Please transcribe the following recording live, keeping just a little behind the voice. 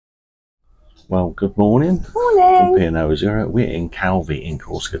Well, good morning. Morning. From P&O Azura. We're in Calvi in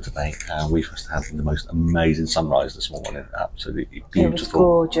Corsica today. We've just had the most amazing sunrise this morning. Absolutely beautiful. It was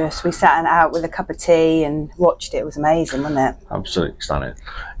gorgeous. We sat out with a cup of tea and watched it. It was amazing, wasn't it? Absolutely stunning.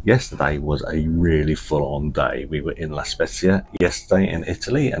 Yesterday was a really full-on day. We were in La Spezia yesterday in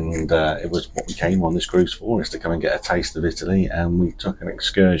Italy, and it was what we came on this cruise for, is to come and get a taste of Italy. And we took an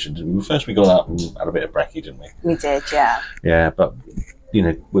excursion. First we got up and had a bit of brekkie, didn't we? We did, yeah. Yeah, but you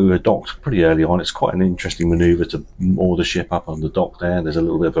know, we were docked pretty early on. It's quite an interesting manoeuvre to moor the ship up on the dock there. There's a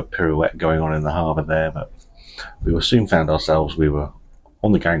little bit of a pirouette going on in the harbour there, but we were soon found ourselves, we were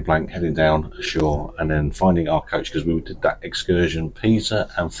on the gangplank heading down ashore and then finding our coach, because we did that excursion, Pisa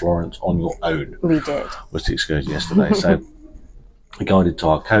and Florence on your own. We did. Was the excursion yesterday. So we guided to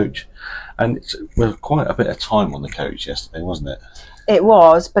our coach, and we had quite a bit of time on the coach yesterday, wasn't it? It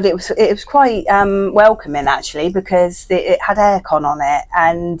was, but it was quite welcoming actually, because it had aircon on it,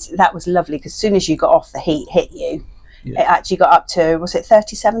 and that was lovely, because as soon as you got off, the heat hit you. Yeah. It actually got up to, was it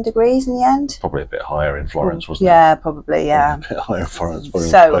 37 degrees in the end? Probably a bit higher in Florence, wasn't it? Yeah, probably, yeah. A bit higher in Florence, probably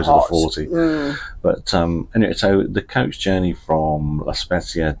so closer hot. to 40. But anyway, so the coach journey from La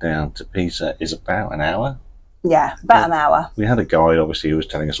Spezia down to Pisa is about an hour. Yeah, about an hour. We had a guide, obviously, who was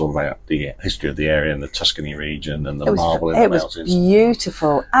telling us all about the history of the area and the Tuscany region and the marble in the mountains. It was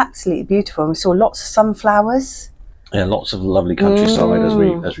beautiful, absolutely beautiful. We saw lots of sunflowers. Yeah, lots of lovely countryside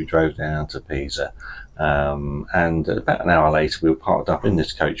as we drove down to Pisa. And about an hour later, we were parked up in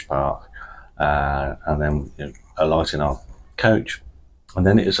this coach park, and then alighting our coach. And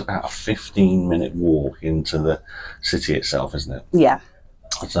then it was about a 15-minute walk into the city itself, isn't it? Yeah.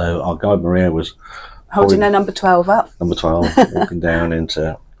 So our guide Maria was holding her number 12 up. Number 12, walking down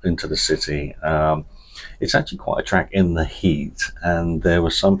into the city. It's actually quite a track in the heat, and there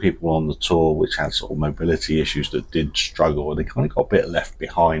were some people on the tour which had sort of mobility issues that did struggle. They kind of got a bit left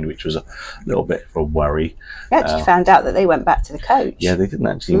behind, which was a little bit of a worry. We actually found out that they went back to the coach. Yeah, they didn't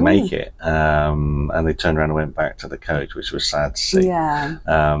actually make it, and they turned around and went back to the coach, which was sad to see. Yeah.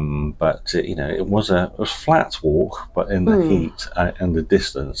 But it was a flat walk, but in the heat and the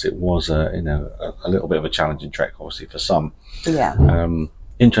distance, it was a little bit of a challenging trek, obviously, for some. Yeah.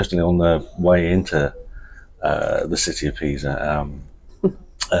 Interestingly, on the way into the city of Pisa,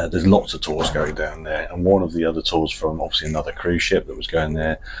 there's lots of tours going down there, and one of the other tours from obviously another cruise ship that was going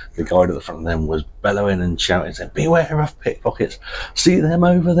there, the guide at the front of them was bellowing and shouting, saying, "Beware of pickpockets, see them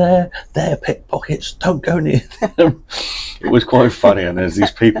over there, they're pickpockets, don't go near them." It was quite funny, and there's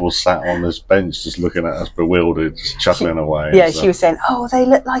these people sat on this bench just looking at us bewildered, just chuckling away. Yeah, she was saying, "Oh, they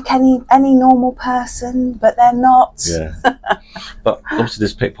look like any normal person, but they're not." Yeah. But obviously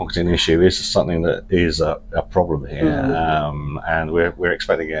this pickpocketing issue is something that is a problem here, and we're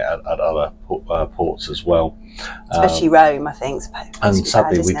expecting it at other ports as well. Especially Rome, I think. And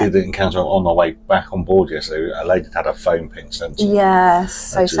sadly, we did encounter on our way back on board yesterday, a lady had a phone ping sent. Yes,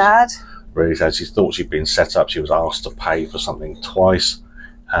 so sad. Really sad. She thought she'd been set up. She was asked to pay for something twice,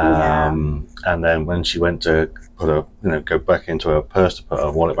 and then when she went to put go back into her purse to put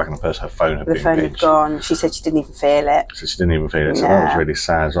her wallet back in the purse, her phone had been pinched. The phone had gone. She said she didn't even feel it. So she didn't even feel it. So that was really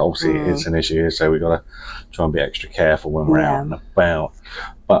sad. So obviously it's an issue, so we've got to try and be extra careful when we're out and about.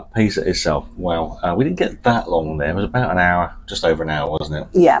 But Pisa itself, well, we didn't get that long there. It was about an hour, just over an hour, wasn't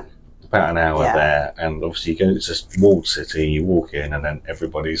it? Yeah. About an hour there, and obviously you go, it's this walled city, you walk in and then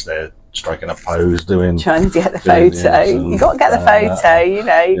everybody's there striking a pose, trying to get the photo. You got to get the photo, you've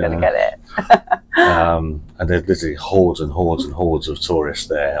got to get it. And there's literally hordes and hordes and hordes of tourists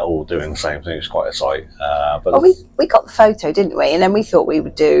there, all doing the same thing. It's quite a sight. But we got the photo, didn't we? And then we thought we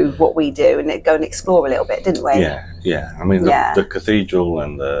would do what we do and go and explore a little bit, didn't we? Yeah. I mean, the cathedral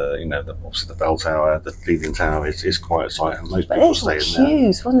and obviously the bell tower, the leaning tower is quite a sight, and most people stay in there.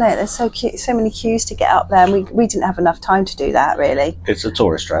 Queues, wasn't it? There's so many queues to get up there, and we didn't have enough time to do that, really. It's a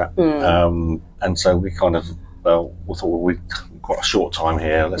tourist trap, and so we kind of we thought we've got a short time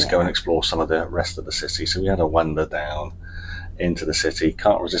here. Let's go and explore some of the rest of the city. So we had a wander down into the city.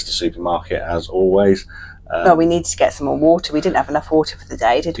 Can't resist the supermarket as always. Well, we needed to get some more water. We didn't have enough water for the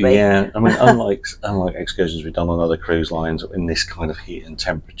day, did we? Yeah, I mean, unlike excursions we've done on other cruise lines in this kind of heat and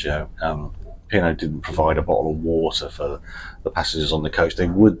temperature, P&O didn't provide a bottle of water for the passengers on the coach. They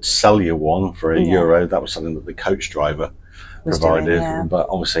would sell you one for €1. That was something that the coach driver provided, but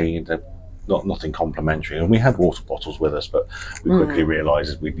obviously nothing complimentary. And we had water bottles with us, but we quickly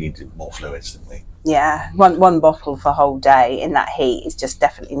realised we needed more fluids, didn't we? Yeah, one bottle for a whole day in that heat is just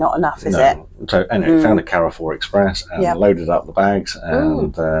definitely not enough, is it? So anyway, found a Carrefour Express and loaded up the bags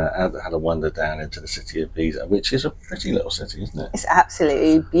and had a wander down into the city of Pisa, which is a pretty little city, isn't it? It's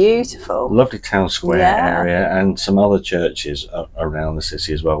absolutely beautiful. Lovely town square area and some other churches around the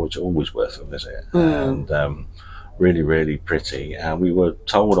city as well, which are always worth a visit. And really, really pretty. And we were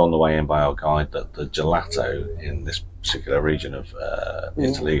told on the way in by our guide that the gelato in this particular region of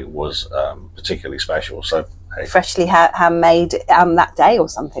Italy was particularly special. So freshly handmade that day or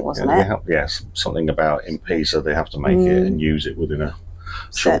something, wasn't it? Yes, something about in Pisa they have to make it and use it within a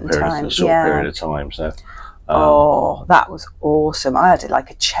short period of time. So oh, that was awesome. I had it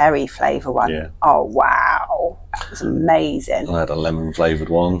like a cherry flavour one. Yeah. Oh, wow. That was amazing. I had a lemon flavoured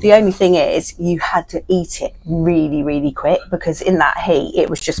one. The only thing is you had to eat it really, really quick because in that heat it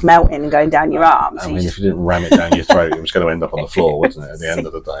was just melting and going down your arms. I mean, if you didn't ram it down your throat, it was going to end up on the floor, wasn't it, at the end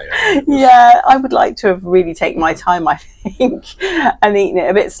of the day? Yeah, I would like to have really taken my time, I think, and eaten it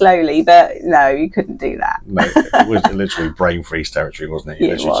a bit slowly, but no, you couldn't do that. No, it was literally brain freeze territory, wasn't it?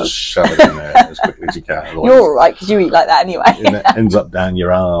 You literally just shove it in there as quickly as you can. You're all right because you eat like that anyway. It ends up down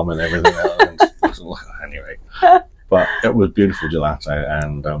your arm and everything else. Anyway, but it was beautiful gelato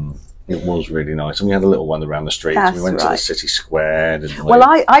and it was really nice. And we had a little one around the streets. We went to the city square, didn't we? Well,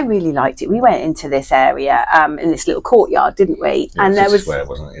 I really liked it. We went into this area in this little courtyard, didn't we? Yeah, and there was Square,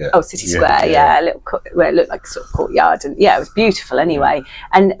 wasn't it? Yeah. Oh, City Square, yeah, a little where it looked like a sort of courtyard, and yeah, it was beautiful anyway.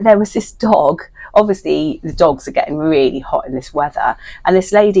 And there was this dog. Obviously, the dogs are getting really hot in this weather, and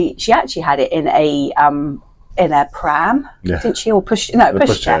this lady, she actually had it in a pram, didn't she? Or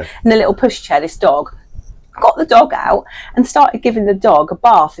pushchair. In a little pushchair, this dog got the dog out and started giving the dog a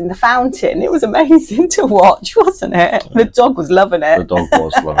bath in the fountain. It was amazing to watch, wasn't it? The dog was loving it. The dog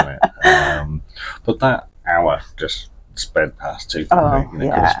was loving it. But that hour just sped past too quickly.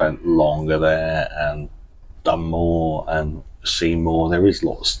 Could have spent longer there and done more and seen more. There is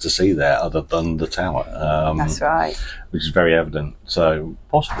lots to see there other than the tower. That's right. Which is very evident. So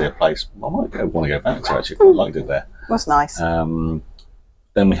possibly a place I might want to go back to. Actually, quite liked it there. It was nice.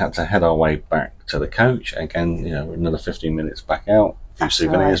 Then we had to head our way back to the coach again. You know, another 15 minutes back out. A few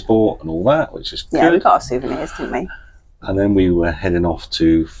souvenirs bought and all that, which is good. Yeah, we got our souvenirs, didn't we? And then we were heading off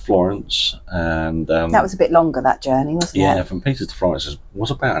to Florence, and that was a bit longer, that journey, wasn't it? Yeah, from Pisa to Florence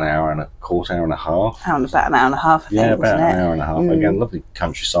was about an hour and a quarter, hour and a half. About an hour and a half, I think, about an hour and a half. Again, lovely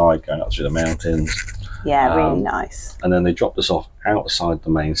countryside, going up through the mountains. Yeah, really nice. And then they dropped us off outside the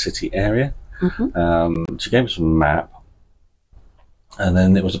main city area. She gave us a map, and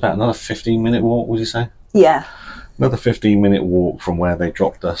then it was about another 15-minute walk, would you say? Yeah. Another 15-minute walk from where they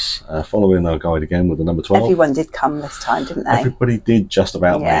dropped us, following our guide again with the number 12. Everyone did come this time, didn't they? Everybody did just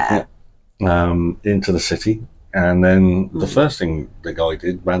about make it into the city. And then the first thing the guy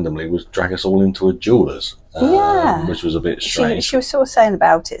did randomly was drag us all into a jeweller's, which was a bit strange. She was sort of saying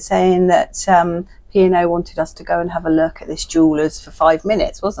about it, saying that P&O wanted us to go and have a look at this jeweller's for 5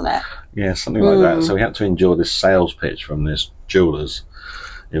 minutes, wasn't it? Yeah, something like that. So we had to endure this sales pitch from this jeweller's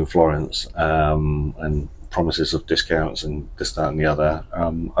in Florence, and promises of discounts and this, that and the other.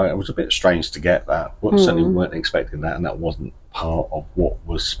 It was a bit strange to get that. Certainly weren't expecting that, and that wasn't part of what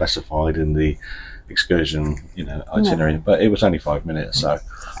was specified in the excursion, itinerary. But it was only 5 minutes, so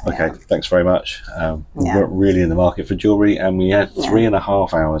okay, thanks very much. We weren't really in the market for jewellery, and we had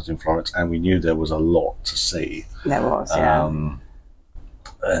 3.5 hours in Florence, and we knew there was a lot to see. There was,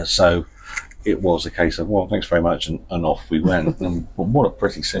 so it was a case of, well, thanks very much, and off we went. And what a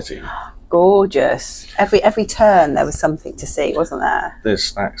pretty city. Gorgeous. Every turn there was something to see, wasn't there? There's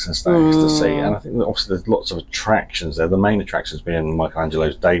stacks and stacks to see, and I think that obviously there's lots of attractions there. The main attractions being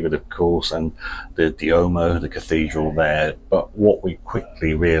Michelangelo's David, of course, and the Duomo, the cathedral there. But what we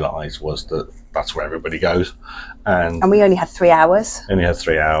quickly realised was that that's where everybody goes, and we only had 3 hours.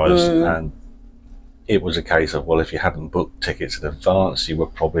 And it was a case of, well, if you hadn't booked tickets in advance, you were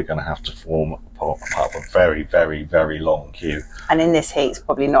probably going to have to form part of a very, very, very long queue. And in this heat, it's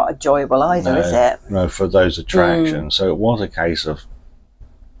probably not enjoyable either, is it? No, for those attractions. So it was a case of,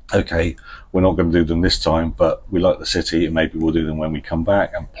 okay, we're not going to do them this time, but we like the city, and maybe we'll do them when we come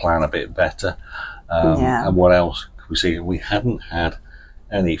back and plan a bit better. And what else could we see? We hadn't had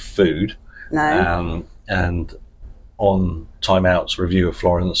any food. No. And on Time Out's review of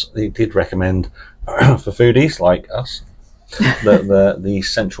Florence, they did recommend for foodies like us that the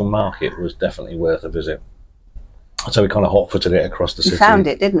central market was definitely worth a visit. So we kind of hot-footed it across the city. We found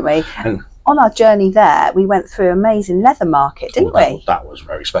it, didn't we? And on our journey there, we went through an amazing leather market, didn't we? That was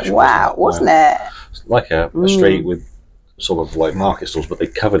very special. Wow, wasn't it? Like a street with sort of like market stalls, but they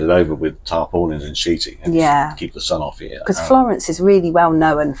covered it over with tarpaulins and sheeting and to keep the sun off it. Because Florence is really well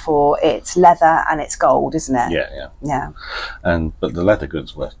known for its leather and its gold, isn't it? Yeah. But the leather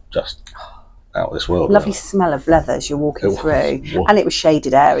goods were just out of this world. Lovely smell of leather as you're walking through, and it was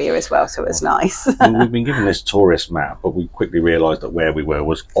shaded area as well, so it was nice. We've been given this tourist map, but we quickly realised that where we were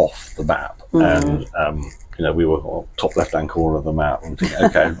was off the map, and you know, we were on top left-hand corner of the map, and thinking,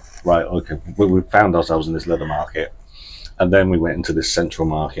 okay, right, okay, we found ourselves in this leather market, and then we went into this central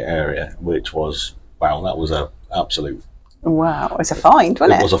market area, which was, wow, that was a absolute. Wow, it was a find,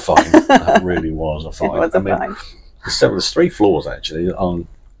 wasn't it? It was a find. It really was a find. It was a find. There's 3 floors actually. On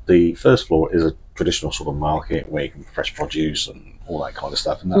the first floor is a traditional sort of market where you can fresh produce and all that kind of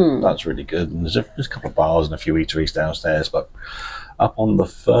stuff, and that's really good. And there's a couple of bars and a few eateries downstairs. But up on the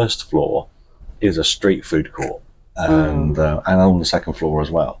first floor is a street food court, and on the second floor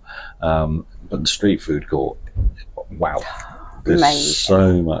as well. But the street food court, wow, there's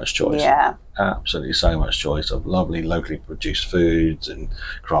so much choice. Yeah. Absolutely so much choice of lovely locally produced foods and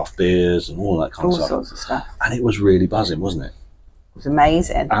craft beers and all that kind of stuff. All sorts of stuff. And it was really buzzing, wasn't it? It was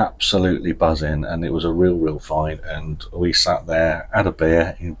amazing. Absolutely buzzing, and it was a real find. And we sat there, had a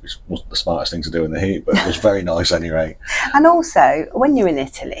beer. It wasn't the smartest thing to do in the heat, but it was very nice anyway. And also, when you're in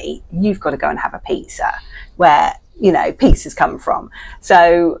Italy, you've got to go and have a pizza where, you know, pizza's come from.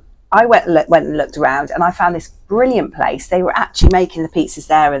 So I went and looked around, and I found this brilliant place. They were actually making the pizzas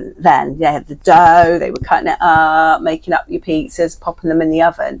there and then. They had the dough, they were cutting it up, making up your pizzas, popping them in the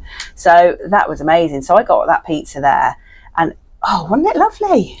oven. So that was amazing. So I got that pizza there, and oh, wasn't it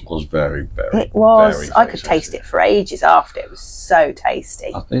lovely? It was very. It was. Very, I could taste it for ages after. It was so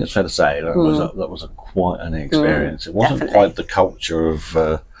tasty. I think it's fair to say that was quite an experience. It wasn't quite the culture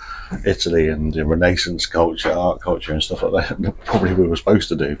of Italy and the Renaissance culture, art culture, and stuff like that. Probably we were supposed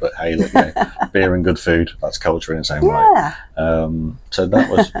to do, but hey, look, you know, beer and good food—that's culture in its own right. So that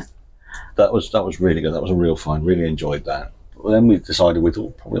was really good. That was a real find. Really enjoyed that. Well, then we decided we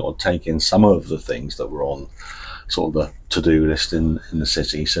thought probably ought to take in some of the things that were on sort of the to-do list in the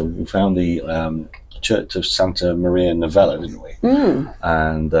city. So we found the Church of Santa Maria Novella, didn't we?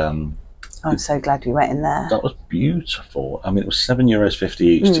 And I'm so glad we went in there. That was beautiful. I mean, it was €7.50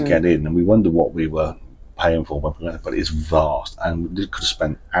 each to get in, and we wondered what we were paying for when we went, but it's vast, and we could have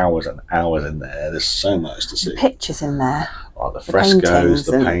spent hours and hours in there. There's so much to see. The pictures in there. Oh, the frescoes,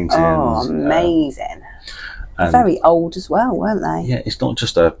 the paintings. Oh, amazing. Very old as well, weren't they? Yeah, it's not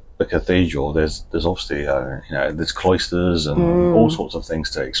just a cathedral. There's obviously you know, there's cloisters and all sorts of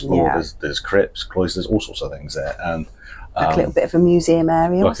things to explore. Yeah. There's crypts, cloisters, all sorts of things there, and like a little bit of a museum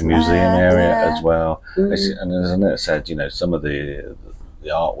area, like a museum area as well. And as Annette said, you know, some of the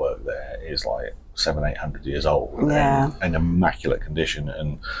artwork there is like 700-800 years old, and in immaculate condition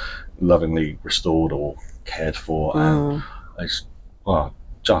and lovingly restored or cared for, and it's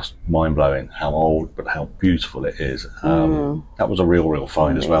just mind-blowing how old but how beautiful it is. That was a real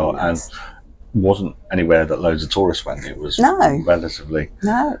find as well, and wasn't anywhere that loads of tourists went. It was relatively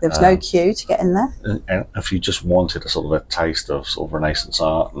there was no queue to get in there, and if you just wanted a sort of a taste of sort of Renaissance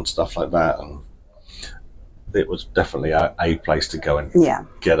art and stuff like that, and it was definitely a place to go and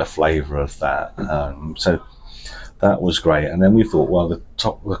get a flavour of that. So that was great. And then we thought, well, the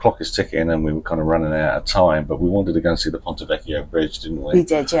clock is ticking and we were kind of running out of time, but we wanted to go and see the Ponte Vecchio Bridge, didn't we? We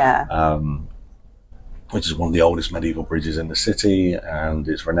did, yeah. Which is one of the oldest medieval bridges in the city, and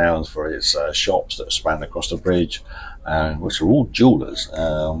it's renowned for its shops that span across the bridge, which are all jewellers.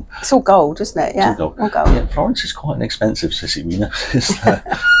 It's all gold, isn't it? Yeah, all gold. Yeah, Florence is quite an expensive city. We noticed that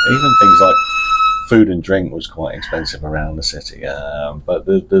even things like food and drink was quite expensive around the city, but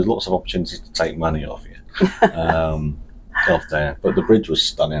there's lots of opportunities to take money off you off there. But the bridge was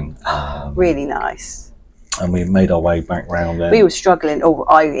stunning. Really nice. And we made our way back round there. We were struggling, or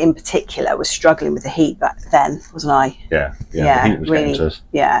I in particular was struggling with the heat back then, wasn't I? Yeah, the heat was really, getting to us.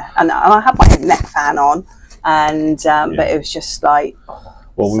 Yeah, and I had my neck fan on, and but it was just like.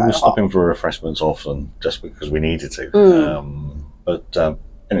 Well, we were stopping for refreshments often just because we needed to. But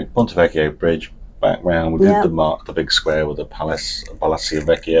anyway, Ponte Vecchio Bridge, back round, we did the big square with the Palazzo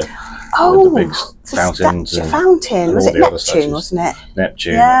Vecchio, with the big fountains. Fountain, was it Neptune, wasn't it?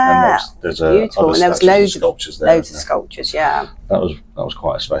 Neptune, yeah, and there's beautiful, and there was loads of sculptures there. Loads of sculptures, yeah. That was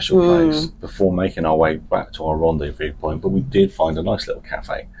quite a special place. Before making our way back to our rendezvous point, but we did find a nice little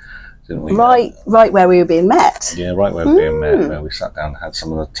cafe, didn't we? Right where we were being met. Yeah, right where we were being met. Where we sat down and had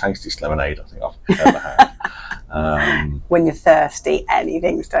some of the tastiest lemonade I think I've ever had. When you're thirsty,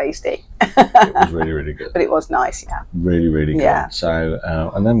 anything's tasty. It was really good. But it was nice, yeah. Really good. Yeah. So,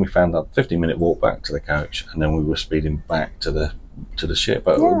 and then we found that 15-minute walk back to the coach, and then we were speeding back to the ship.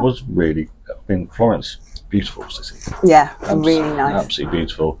 But it was really, I mean, Florence beautiful city. Yeah, really nice. Absolutely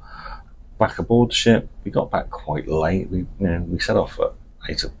beautiful. Back aboard the ship, we got back quite late. We set off at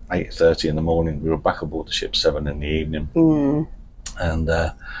 8:30 in the morning. We were back aboard the ship 7 in the evening, and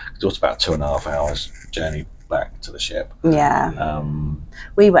it was about 2.5 hours journey back to the ship. Yeah.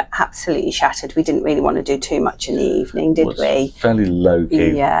 We were absolutely shattered. We didn't really want to do too much in the evening, did we? Fairly low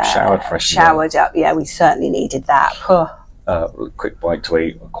key. Yeah. Showered up. Yeah, we certainly needed that. Quick bite to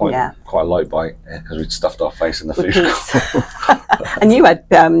eat. Quite a light bite because we'd stuffed our face in the food. And you had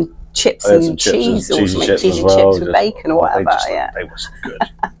chips and cheese, or something, cheesy chips with bacon or whatever. They were so good.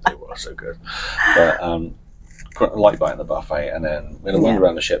 They were so good. But quite a light bite in the buffet, and then when I went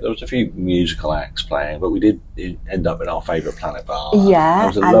around the ship, there was a few musical acts playing, but we did end up in our favourite Planet Bar. Yeah, there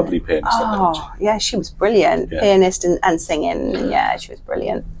was a lovely pianist. Yeah, she was brilliant. Yeah. Pianist and singing. And yeah, she was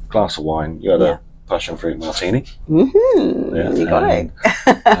brilliant. Glass of wine. You had a passion fruit martini. You got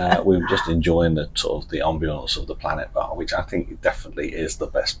it. We were just enjoying the sort of the ambience of the Planet Bar, which I think definitely is the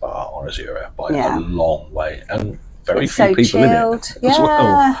best bar on Azura by a long way, and very few people chilled in it as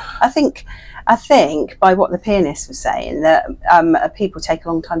well. I think by what the pianist was saying that people take a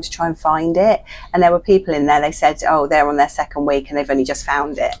long time to try and find it, and there were people in there. They said, "Oh, they're on their second week and they've only just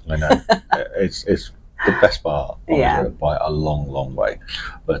found it." I know. It's the best bar on Azura by a long way.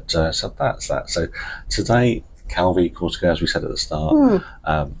 But so that's that. So today, Calvi, Corsica, as we said at the start,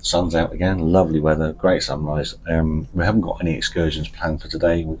 sun's out again, lovely weather, great sunrise. We haven't got any excursions planned for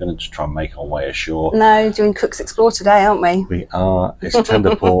today. We're going to just try and make our way ashore. No, doing Cook's Explore today, aren't we? We are. It's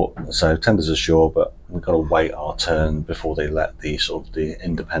tender port, so tender's ashore, but we've got to wait our turn before they let the sort of the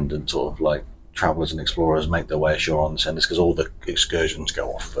independent sort of like travellers and explorers make their way ashore on the tenders, because all the excursions go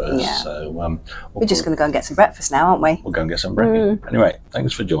off first. Yeah. So we're just going to go and get some breakfast now, aren't we? We'll go and get some breakfast. Anyway,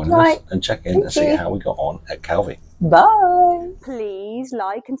 thanks for joining us, and check in and see how we got on at Calvi. Bye. Please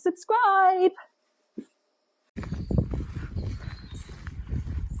like and subscribe.